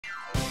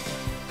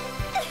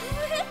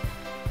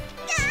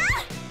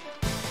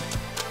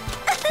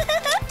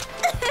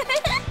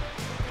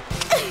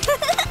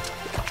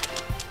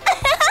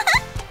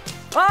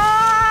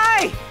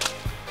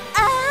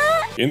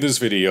In this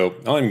video,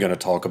 I'm gonna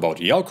talk about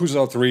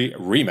Yakuza 3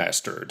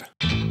 Remastered.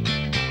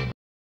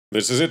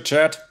 This is it,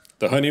 chat.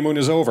 The honeymoon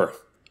is over.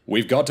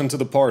 We've gotten to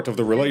the part of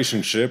the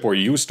relationship where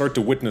you start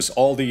to witness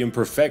all the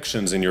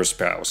imperfections in your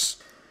spouse.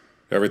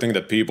 Everything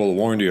that people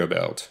warned you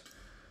about.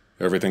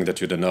 Everything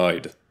that you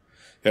denied.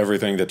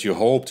 Everything that you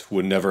hoped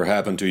would never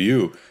happen to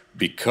you,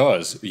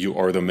 because you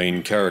are the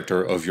main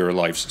character of your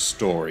life's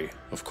story,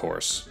 of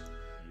course.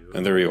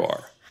 And there you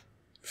are,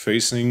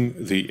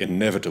 facing the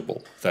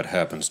inevitable that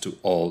happens to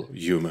all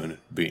human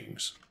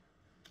beings.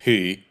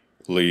 He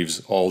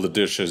leaves all the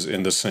dishes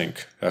in the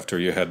sink after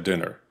you had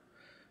dinner.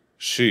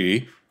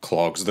 She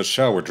clogs the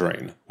shower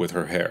drain with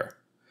her hair.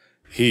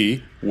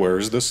 He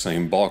wears the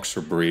same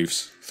boxer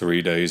briefs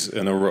 3 days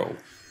in a row.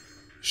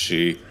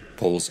 She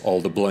pulls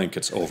all the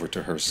blankets over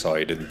to her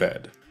side in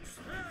bed.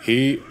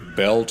 He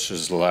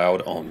belches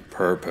loud on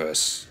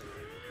purpose.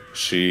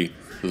 She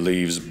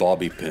leaves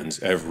bobby pins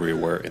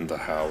everywhere in the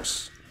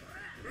house.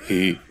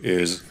 He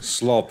is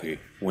sloppy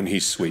when he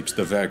sweeps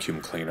the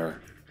vacuum cleaner.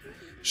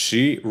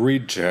 She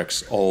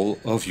rejects all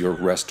of your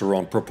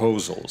restaurant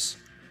proposals.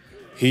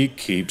 He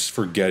keeps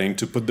forgetting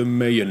to put the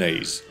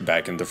mayonnaise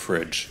back in the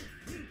fridge.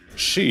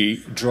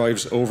 She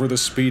drives over the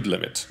speed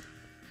limit.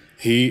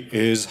 He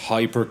is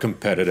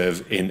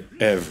hyper-competitive in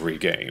every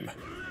game.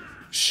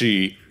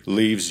 She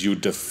leaves you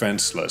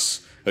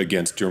defenseless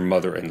against your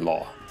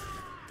mother-in-law.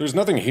 There's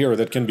nothing here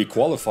that can be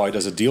qualified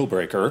as a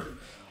deal-breaker,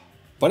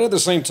 but at the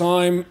same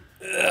time,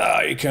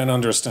 I can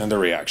understand the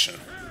reaction.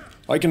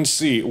 I can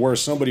see where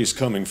somebody's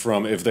coming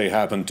from if they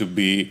happen to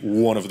be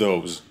one of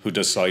those who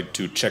decide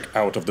to check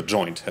out of the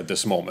joint at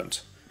this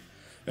moment.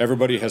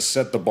 Everybody has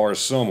set the bar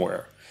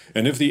somewhere,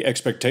 and if the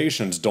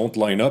expectations don't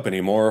line up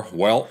anymore,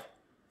 well,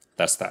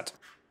 that's that.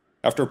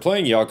 After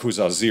playing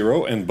Yakuza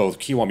 0 and both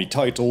Kiwami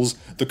titles,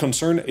 the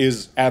concern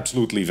is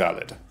absolutely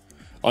valid.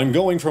 I'm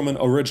going from an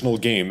original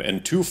game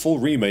and 2 full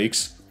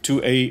remakes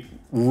to a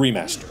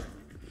remaster.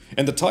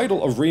 And the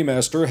title of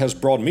Remaster has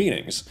broad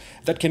meanings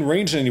that can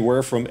range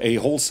anywhere from a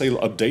wholesale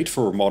update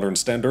for modern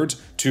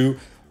standards to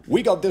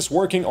we got this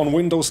working on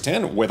Windows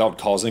 10 without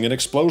causing an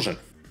explosion.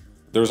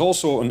 There's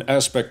also an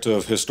aspect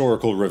of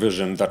historical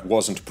revision that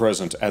wasn't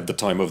present at the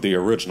time of the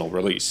original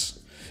release.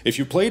 If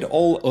you played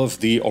all of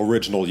the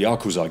original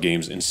Yakuza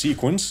games in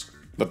sequence,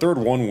 the third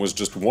one was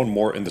just one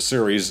more in the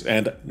series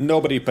and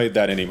nobody paid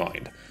that any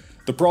mind.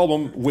 The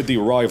problem with the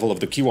arrival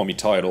of the Kiwami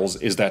titles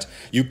is that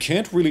you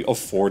can't really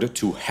afford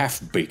to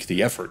half-bake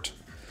the effort.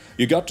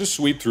 You got to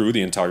sweep through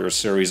the entire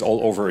series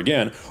all over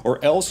again,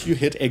 or else you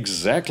hit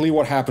exactly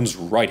what happens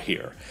right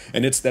here,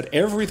 and it's that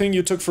everything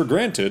you took for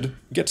granted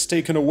gets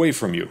taken away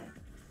from you.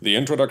 The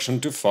introduction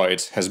to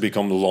fights has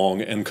become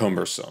long and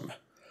cumbersome.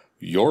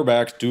 You're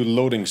back to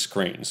loading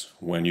screens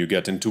when you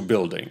get into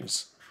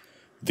buildings.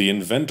 The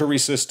inventory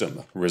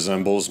system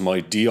resembles my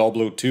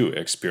Diablo 2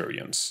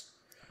 experience.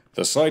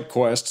 The side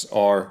quests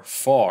are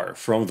far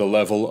from the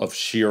level of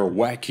sheer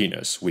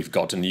wackiness we've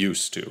gotten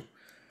used to.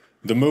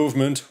 The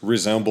movement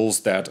resembles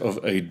that of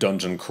a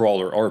dungeon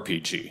crawler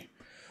RPG.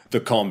 The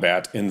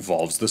combat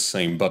involves the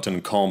same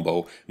button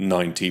combo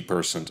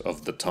 90%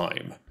 of the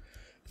time.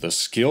 The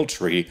skill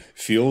tree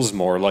feels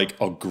more like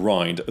a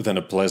grind than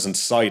a pleasant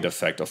side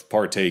effect of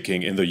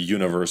partaking in the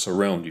universe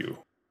around you.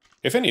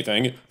 If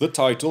anything, the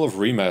title of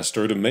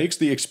Remastered makes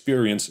the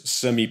experience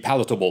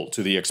semi-palatable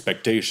to the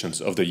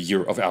expectations of the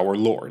Year of Our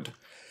Lord.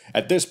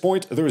 At this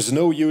point, there is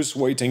no use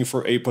waiting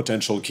for a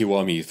potential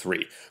Kiwami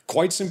 3,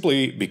 quite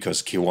simply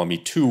because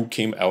Kiwami 2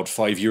 came out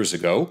 5 years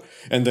ago,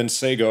 and then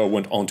Sega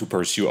went on to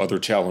pursue other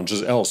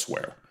challenges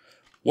elsewhere.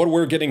 What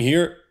we're getting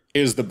here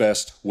is the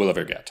best we'll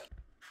ever get.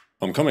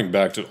 I'm coming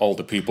back to all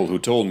the people who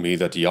told me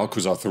that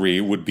Yakuza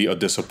 3 would be a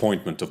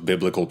disappointment of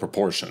biblical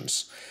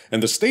proportions,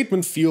 and the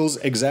statement feels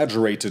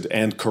exaggerated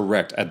and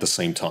correct at the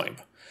same time.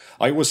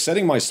 I was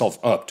setting myself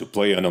up to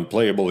play an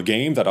unplayable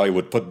game that I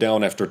would put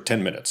down after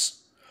 10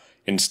 minutes.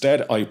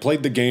 Instead, I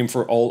played the game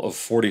for all of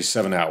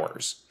 47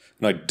 hours,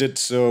 and I did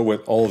so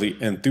with all the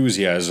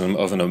enthusiasm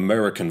of an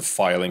American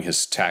filing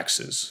his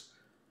taxes,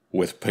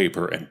 with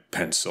paper and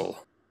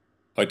pencil.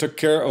 I took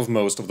care of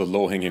most of the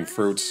low-hanging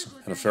fruits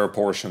and a fair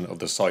portion of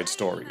the side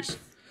stories.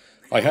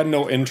 I had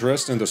no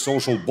interest in the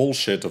social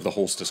bullshit of the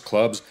hostess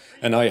clubs,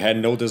 and I had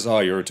no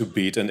desire to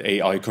beat an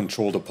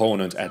AI-controlled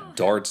opponent at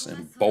darts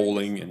and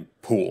bowling and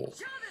pool.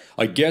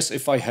 I guess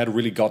if I had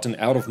really gotten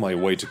out of my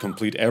way to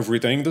complete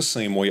everything the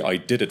same way I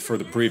did it for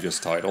the previous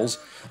titles,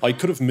 I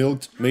could have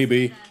milked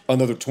maybe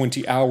another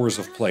 20 hours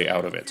of play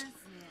out of it.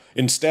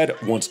 Instead,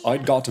 once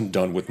I'd gotten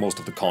done with most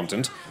of the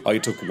content, I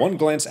took one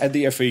glance at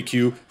the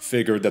FAQ,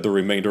 figured that the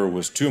remainder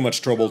was too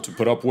much trouble to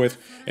put up with,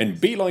 and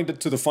beelined it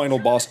to the final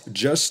boss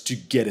just to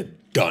get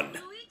it done.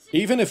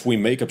 Even if we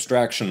make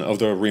abstraction of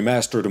the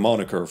remastered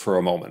moniker for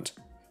a moment,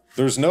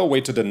 there's no way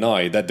to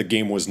deny that the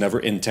game was never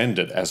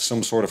intended as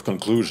some sort of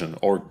conclusion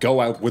or go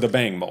out with a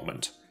bang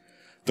moment.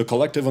 The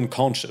collective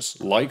unconscious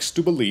likes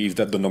to believe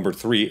that the number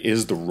 3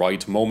 is the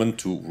right moment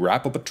to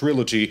wrap up a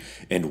trilogy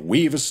and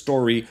weave a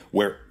story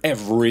where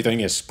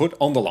everything is put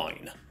on the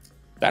line.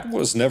 That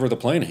was never the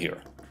plan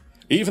here.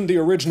 Even the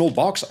original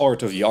box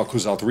art of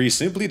Yakuza 3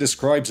 simply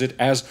describes it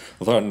as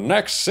the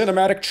next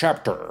cinematic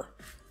chapter.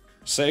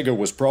 Sega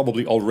was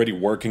probably already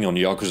working on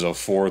Yakuza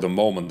 4 the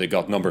moment they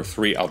got number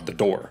 3 out the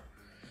door.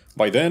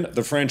 By then,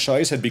 the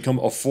franchise had become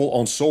a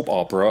full-on soap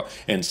opera,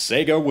 and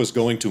Sega was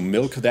going to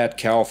milk that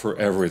cow for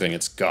everything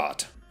it's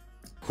got.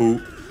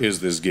 Who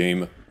is this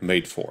game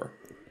made for?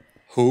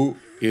 Who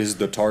is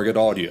the target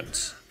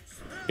audience?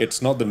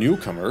 It's not the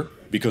newcomer,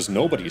 because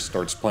nobody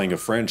starts playing a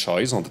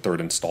franchise on the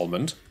third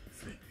installment.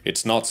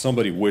 It's not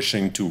somebody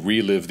wishing to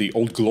relive the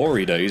old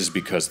glory days,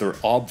 because there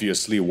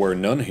obviously were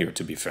none here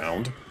to be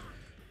found.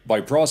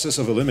 By process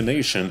of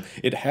elimination,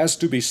 it has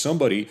to be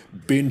somebody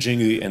binging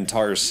the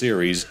entire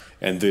series,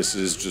 and this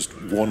is just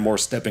one more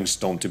stepping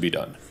stone to be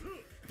done.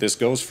 This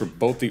goes for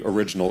both the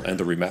original and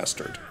the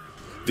remastered.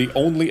 The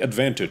only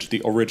advantage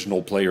the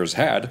original players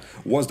had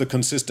was the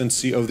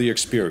consistency of the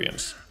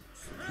experience.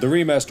 The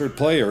remastered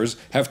players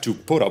have to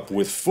put up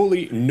with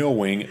fully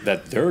knowing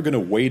that they're gonna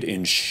wade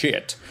in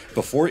shit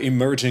before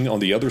emerging on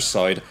the other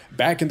side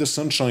back in the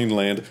sunshine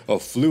land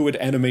of fluid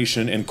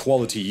animation and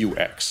quality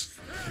UX.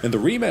 And the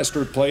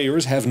remastered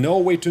players have no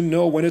way to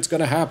know when it's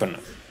gonna happen.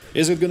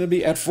 Is it gonna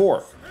be at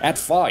 4? At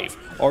 5?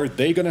 Are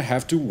they gonna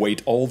have to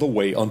wait all the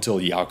way until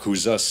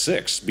Yakuza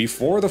 6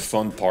 before the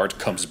fun part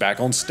comes back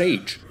on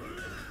stage?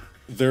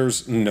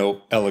 There's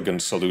no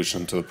elegant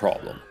solution to the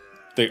problem.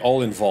 They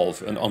all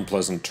involve an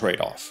unpleasant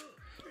trade-off.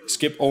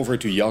 Skip over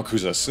to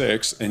Yakuza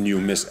 6 and you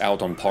miss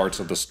out on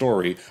parts of the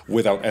story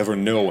without ever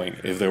knowing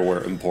if they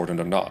were important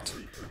or not.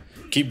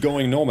 Keep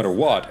going no matter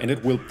what, and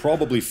it will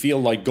probably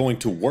feel like going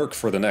to work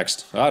for the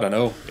next, I don't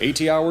know,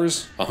 80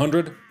 hours?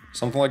 100?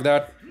 Something like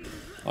that?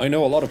 I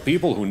know a lot of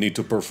people who need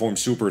to perform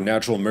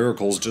supernatural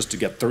miracles just to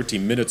get 30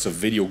 minutes of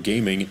video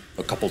gaming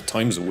a couple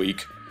times a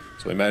week,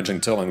 so imagine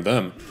telling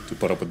them to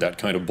put up with that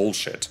kind of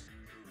bullshit.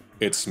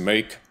 It's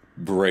make,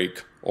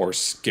 break, or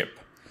skip.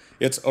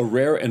 It's a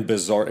rare and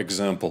bizarre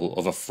example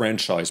of a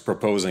franchise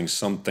proposing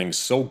something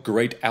so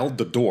great out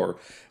the door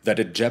that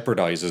it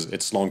jeopardizes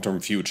its long-term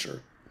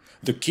future.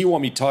 The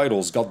Kiwami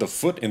titles got the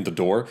foot in the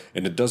door,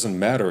 and it doesn't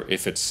matter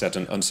if it's set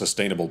an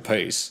unsustainable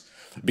pace.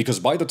 Because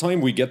by the time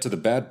we get to the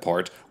bad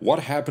part,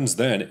 what happens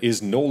then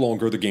is no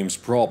longer the game's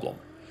problem.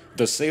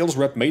 The sales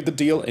rep made the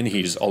deal and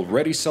he's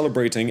already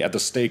celebrating at the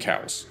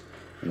steakhouse.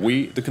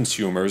 We, the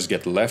consumers,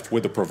 get left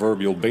with the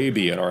proverbial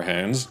baby in our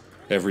hands.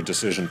 Every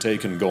decision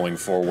taken going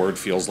forward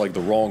feels like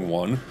the wrong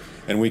one,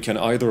 and we can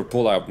either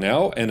pull out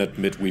now and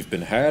admit we've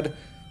been had,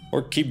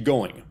 or keep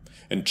going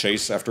and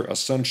chase after a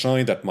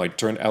sunshine that might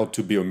turn out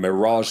to be a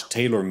mirage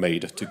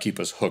tailor-made to keep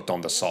us hooked on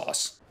the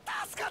sauce.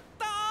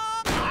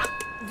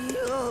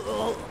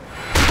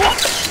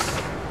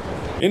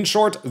 In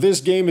short, this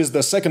game is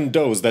the second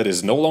dose that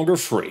is no longer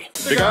free.